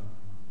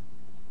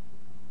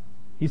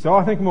 he said,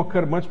 I think I'm going to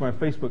cut a bunch of my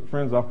Facebook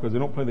friends off because they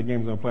don't play the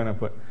games I'm playing. I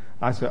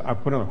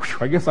put on,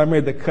 I guess I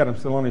made the cut. I'm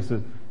still on. He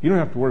says, you don't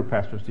have to worry,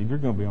 Pastor Steve. You're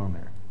going to be on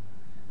there.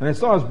 And I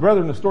saw his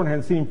brother in the store and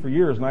hadn't seen him for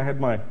years, and I had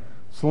my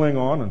sling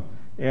on,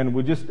 and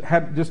we just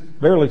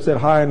barely said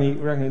hi, and he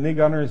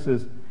got on there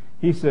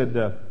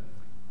and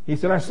he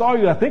said, I saw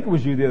you, I think it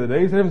was you the other day.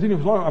 He said, I haven't seen you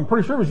for long. I'm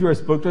pretty sure it was you I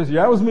spoke to. I said,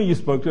 yeah, it was me you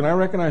spoke to, and I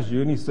recognized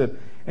you. And he said,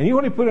 and you know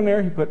what he put in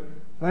there? He put,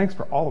 thanks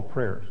for all the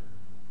prayers.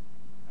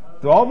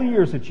 Through all the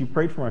years that you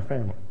prayed for my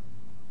family.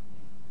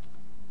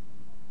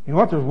 You know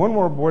what? There's one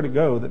more boy to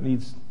go that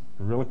needs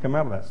to really come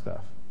out of that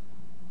stuff.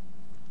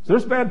 So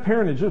there's bad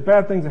parentage. There's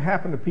bad things that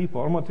happen to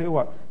people. I'm going to tell you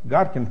what.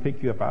 God can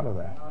pick you up out of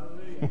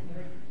that.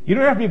 You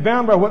don't have to be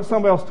bound by what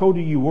somebody else told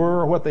you were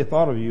or what they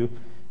thought of you.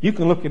 You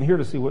can look in here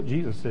to see what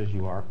Jesus says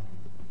you are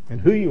and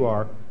who you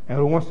are and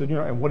who wants to do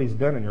and what He's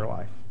done in your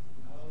life.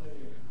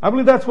 I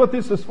believe that's what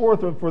this is for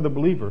the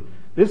believer.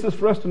 This is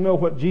for us to know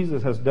what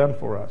Jesus has done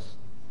for us.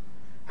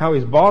 How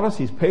He's bought us,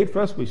 He's paid for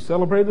us. We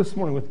celebrated this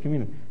morning with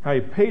communion. How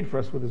He paid for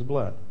us with His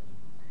blood.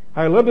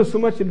 How He loved us so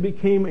much that He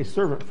became a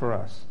servant for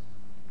us.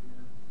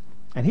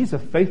 And He's a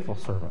faithful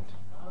servant.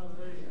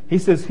 He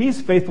says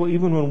He's faithful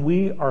even when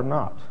we are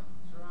not.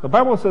 The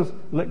Bible says,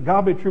 let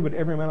God be true, but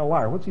every man a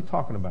liar. What's He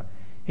talking about?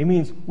 He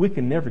means we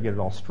can never get it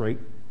all straight,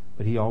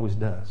 but He always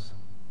does.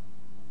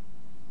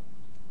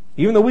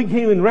 Even though we can't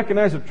even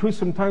recognize the truth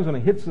sometimes when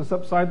it hits us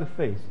upside the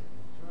face,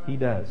 He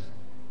does.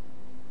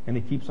 And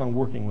He keeps on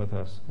working with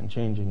us and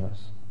changing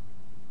us.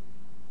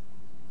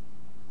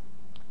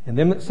 And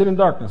them that sit in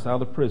darkness out of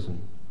the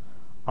prison,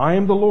 I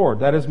am the Lord,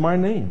 that is my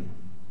name,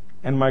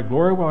 and my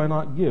glory will I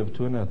not give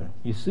to another.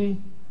 You see,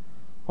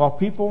 while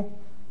people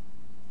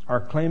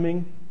are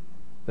claiming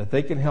that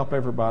they can help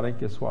everybody,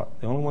 guess what?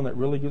 The only one that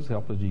really gives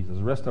help is Jesus.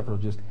 The rest of them are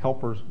just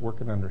helpers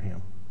working under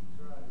Him.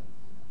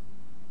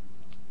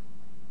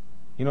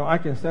 You know, I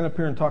can stand up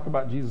here and talk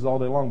about Jesus all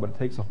day long, but it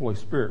takes the Holy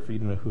Spirit for you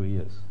to know who He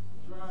is.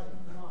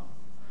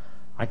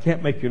 I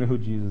can't make you know who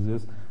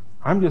Jesus is.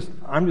 I'm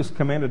just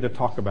commanded to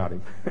talk about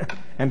Him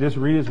and just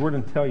read His Word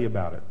and tell you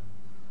about it.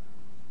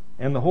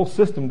 And the whole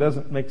system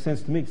doesn't make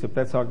sense to me, except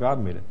that's how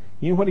God made it.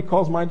 You know what He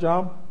calls my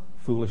job?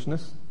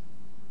 Foolishness.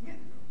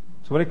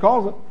 That's what He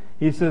calls it.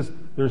 He says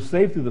they're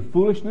saved through the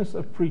foolishness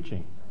of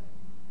preaching.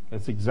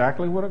 That's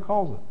exactly what it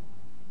calls it.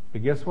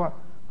 But guess what?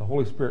 The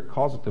Holy Spirit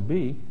calls it to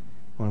be.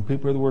 When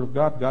people hear the Word of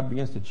God, God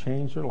begins to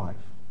change their life.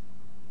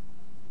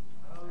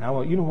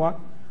 Hallelujah. You know what?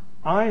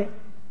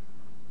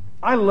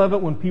 I love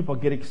it when people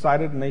get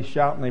excited and they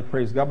shout and they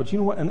praise God. But you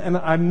know what? And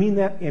I mean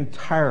that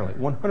entirely,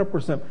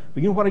 100%.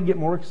 But you know what I get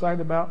more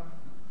excited about?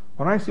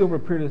 When I see over a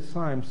period of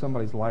time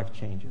somebody's life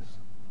changes.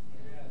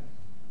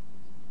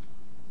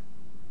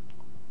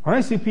 When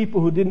I see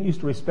people who didn't used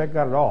to respect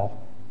God at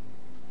all,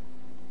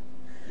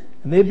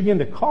 and they begin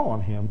to call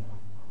on Him,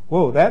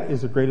 whoa, that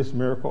is the greatest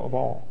miracle of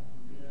all.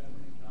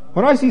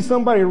 When I see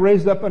somebody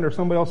raised up under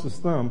somebody else's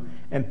thumb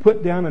and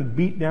put down and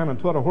beat down and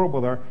told how horrible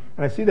they are,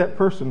 and I see that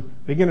person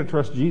begin to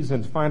trust Jesus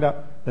and find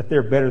out that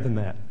they're better than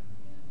that,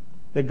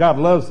 that God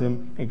loves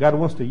them and God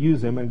wants to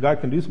use them and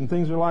God can do some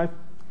things in their life,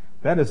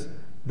 that is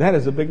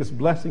the biggest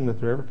blessing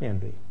that there ever can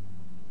be.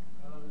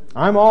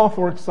 I'm all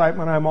for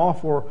excitement.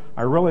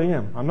 I really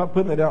am. I'm not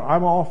putting it down.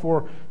 I'm all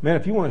for, man,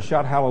 if you want to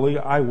shout hallelujah,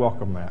 I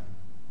welcome that.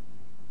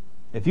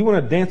 If you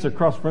want to dance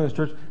across the front of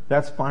the church,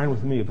 that's fine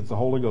with me if it's the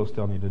Holy Ghost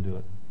telling you to do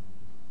it.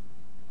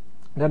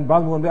 It doesn't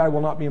bother me one bit. I will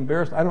not be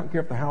embarrassed. I don't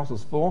care if the house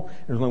is full.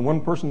 There's only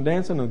one person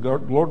dancing and the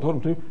Lord told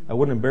him to. That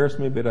wouldn't embarrass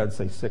me a bit. I'd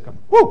say, sick them.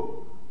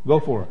 Woo!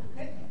 Go for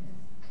it.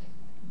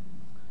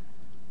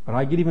 But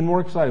I get even more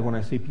excited when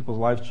I see people's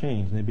lives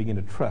change and they begin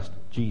to trust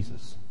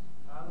Jesus.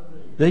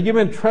 They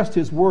begin to trust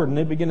His Word and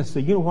they begin to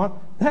say, you know what?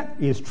 That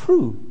is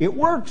true. It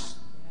works.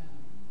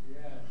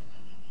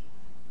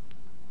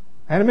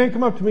 I had a man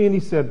come up to me and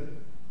he said,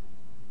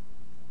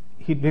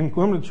 he'd been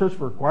coming to church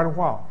for quite a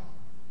while.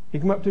 He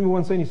came up to me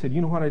one day and he said,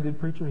 you know what I did,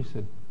 preacher? He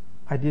said,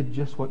 I did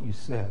just what you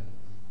said.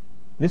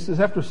 This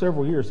is after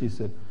several years. He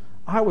said,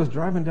 I was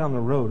driving down the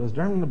road. I was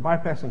driving the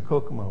bypass in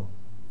Kokomo.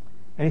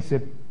 And he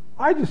said,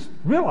 I just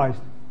realized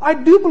I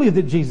do believe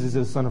that Jesus is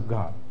the Son of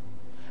God.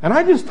 And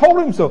I just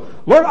told Him so.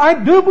 Lord, I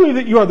do believe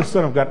that You are the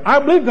Son of God. I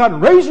believe God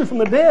raised You from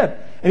the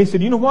dead. And he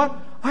said, you know what?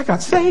 I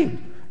got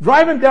saved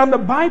driving down the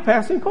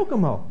bypass in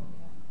Kokomo.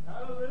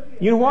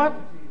 You know what?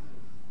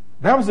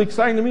 That was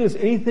exciting to me as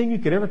anything you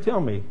could ever tell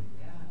me.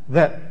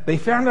 That they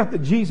found out that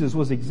Jesus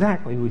was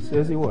exactly who He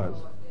says He was.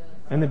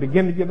 And they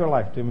began to give their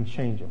life to Him and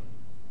change Him.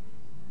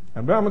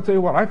 And I'm going to tell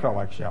you what, I felt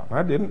like shouting.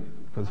 I didn't,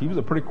 because he was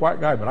a pretty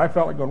quiet guy, but I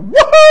felt like going,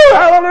 woohoo,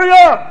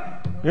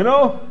 hallelujah! You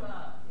know?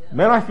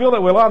 Man, I feel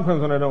that way a lot of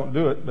times when I don't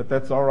do it, but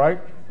that's all right.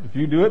 If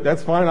you do it,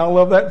 that's fine. I'll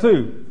love that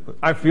too. But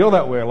I feel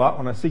that way a lot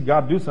when I see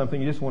God do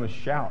something. You just want to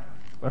shout.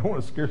 I don't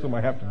want to scare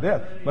somebody half to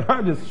death, but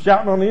I'm just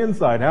shouting on the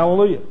inside.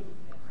 Hallelujah.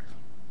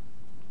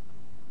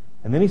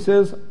 And then he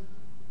says,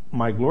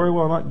 my glory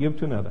will I not give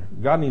to another.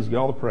 God needs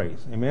all the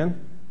praise.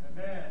 Amen?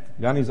 Amen.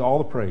 God needs all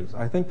the praise.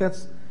 I think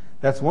that's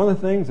one of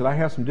the things that I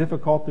have some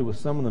difficulty with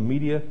some of the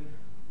media,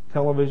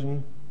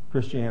 television,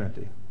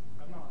 Christianity.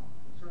 Come on.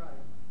 That's right.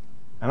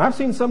 And I've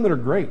seen some that are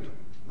great,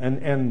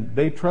 and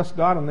they trust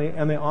God and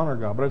they honor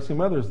God. But I've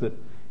seen others that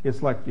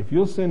it's like, if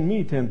you'll send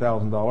me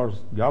 $10,000,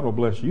 God will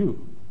bless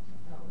you.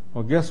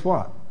 Well, guess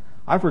what?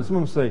 I've heard some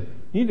of them say,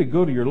 you need to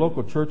go to your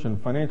local church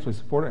and financially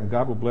support it, and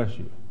God will bless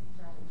you.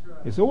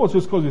 They say, well, it's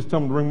just because he's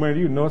telling them to bring money to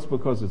you. No, it's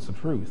because it's the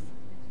truth.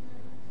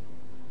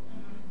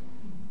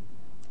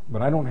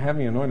 But I don't have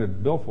any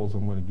anointed billfolds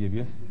I'm going to give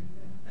you.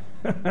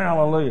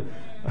 Hallelujah.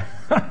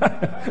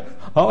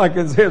 All I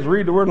can say is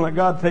read the word and let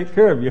God take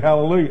care of you.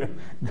 Hallelujah.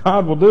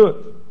 God will do it.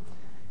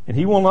 And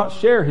he will not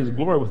share his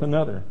glory with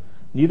another,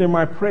 neither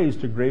my praise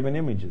to graven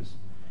images.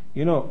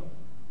 You know,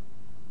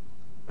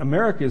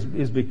 America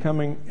is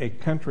becoming a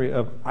country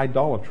of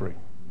idolatry.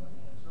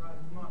 That's right.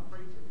 Come on,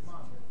 preach it. Come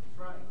on.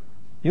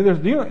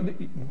 That's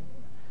right.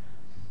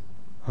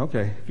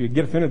 Okay, if you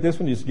get offended at this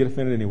one, you just get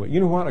offended anyway. You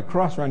know what? A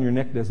cross around your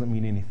neck doesn't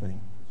mean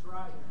anything. That's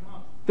right. Come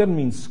on. Doesn't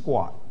mean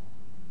squat.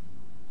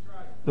 That's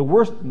right. The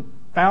worst,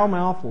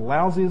 foul-mouthed,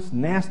 lousiest,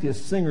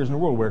 nastiest singers in the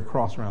world wear a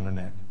cross around their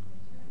neck.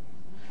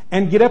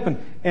 And get up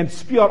and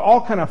spew out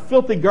all kind of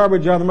filthy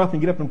garbage out of their mouth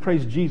and get up and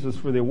praise Jesus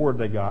for the award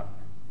they got.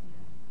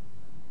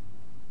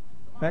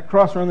 That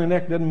cross around their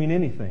neck doesn't mean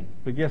anything.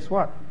 But guess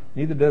what?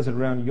 Neither does it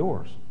around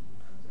yours.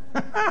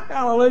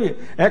 Hallelujah.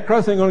 That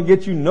cross ain't going to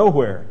get you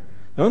nowhere.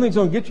 The only thing that's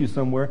going to get you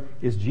somewhere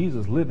is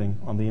Jesus living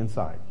on the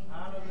inside.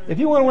 If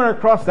you want to wear a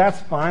cross, that's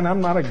fine.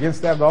 I'm not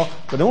against that at all.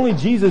 But only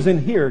Jesus in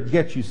here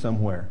gets you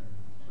somewhere.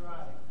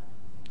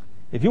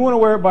 If you want to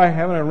wear it by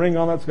having a ring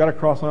on that's got a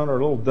cross on it or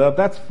a little dove,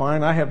 that's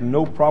fine. I have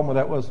no problem with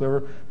that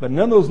whatsoever. But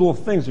none of those little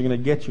things are going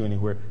to get you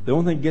anywhere. The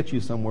only thing that gets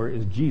you somewhere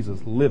is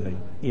Jesus living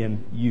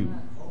in you.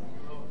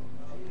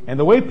 And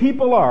the way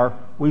people are,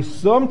 we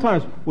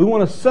sometimes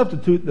want to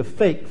substitute the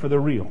fake for the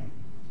real.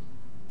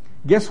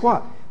 Guess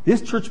what?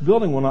 This church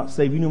building will not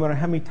save you no matter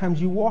how many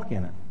times you walk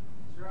in it.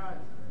 That's right.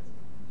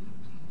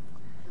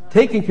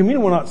 Taking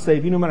communion will not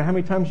save you no matter how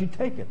many times you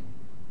take it.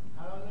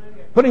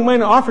 Hallelujah. Putting money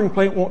in an offering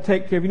plate won't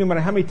take care of you no matter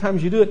how many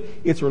times you do it.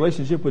 It's a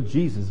relationship with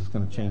Jesus that's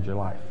going to change your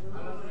life.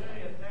 Hallelujah.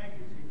 Thank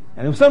you, Jesus.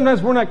 And if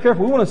sometimes we're not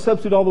careful, we want to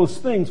substitute all those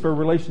things for a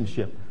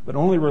relationship. But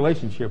only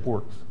relationship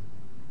works.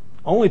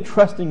 Only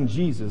trusting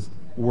Jesus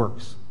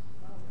works.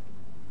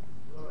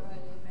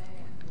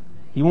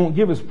 He won't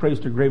give us praise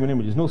to graven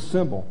images. No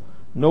symbol,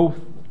 no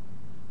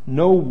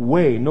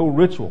way, no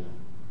ritual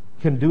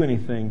can do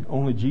anything.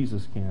 Only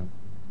Jesus can.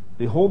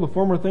 Behold, the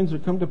former things are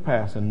come to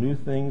pass, and new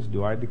things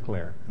do I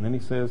declare. And then he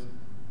says,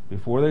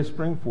 before they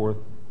spring forth,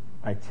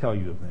 I tell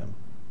you of them.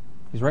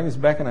 He's writing this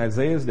back in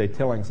Isaiah's day,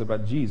 telling us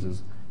about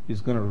Jesus.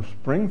 He's going to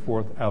spring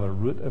forth out of the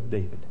root of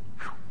David.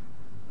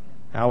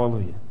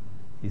 Hallelujah.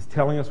 He's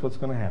telling us what's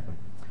going to happen.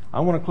 I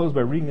want to close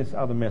by reading this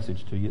out of the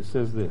Message to you. It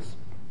says this.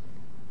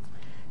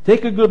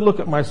 Take a good look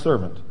at my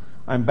servant.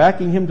 I'm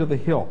backing him to the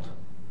hilt.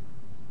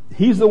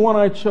 He's the one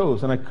I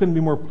chose, and I couldn't be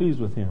more pleased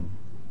with him.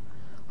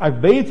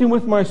 I've bathed him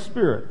with my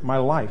spirit, my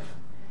life.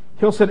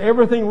 He'll set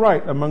everything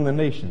right among the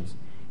nations.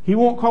 He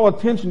won't call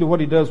attention to what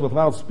he does with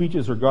loud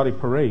speeches or gaudy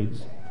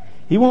parades.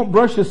 He won't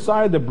brush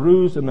aside the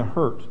bruised and the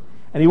hurt,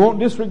 and he won't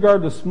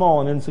disregard the small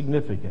and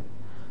insignificant.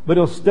 But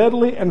he'll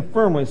steadily and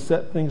firmly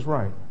set things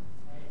right.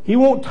 He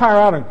won't tire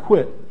out and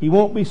quit. He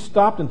won't be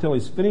stopped until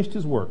he's finished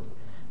his work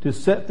to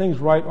set things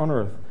right on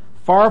earth.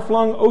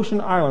 Far-flung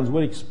ocean islands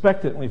wait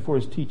expectantly for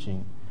his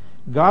teaching.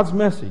 God's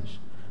message,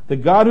 the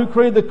God who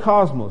created the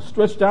cosmos,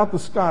 stretched out the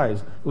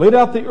skies, laid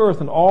out the earth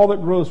and all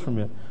that grows from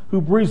it, who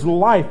breathes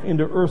life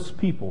into earth's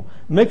people,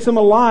 makes them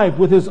alive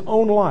with his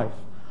own life.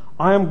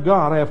 I am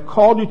God. I have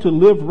called you to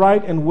live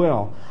right and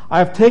well. I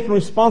have taken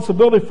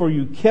responsibility for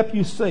you, kept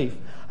you safe.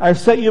 I have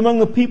set you among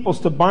the peoples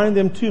to bind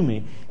them to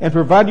me and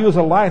provide you as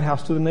a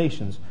lighthouse to the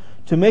nations,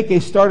 to make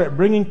a start at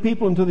bringing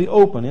people into the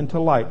open, into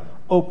light,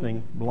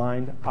 opening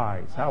blind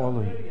eyes.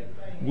 Hallelujah.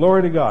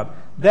 Glory to God.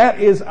 That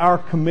is our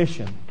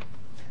commission.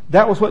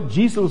 That was what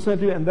Jesus was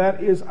sent to do, and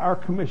that is our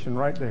commission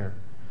right there.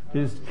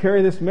 To just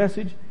carry this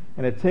message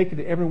and to take it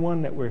to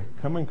everyone that we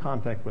come in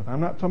contact with. I'm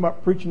not talking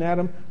about preaching at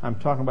them. I'm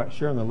talking about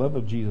sharing the love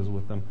of Jesus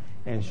with them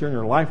and sharing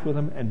your life with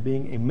them and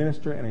being a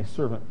minister and a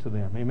servant to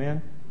them.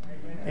 Amen?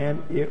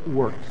 And it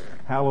works.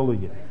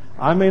 Hallelujah.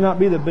 I may not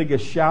be the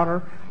biggest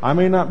shouter. I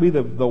may not be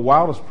the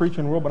wildest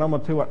preacher in the world, but I'm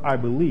going to tell you what, I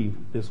believe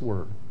this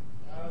word.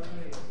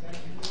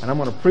 And I'm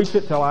going to preach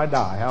it till I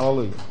die.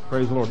 Hallelujah.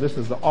 Praise the Lord. This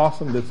is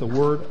the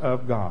word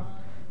of God.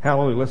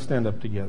 Hallelujah. Let's stand up together.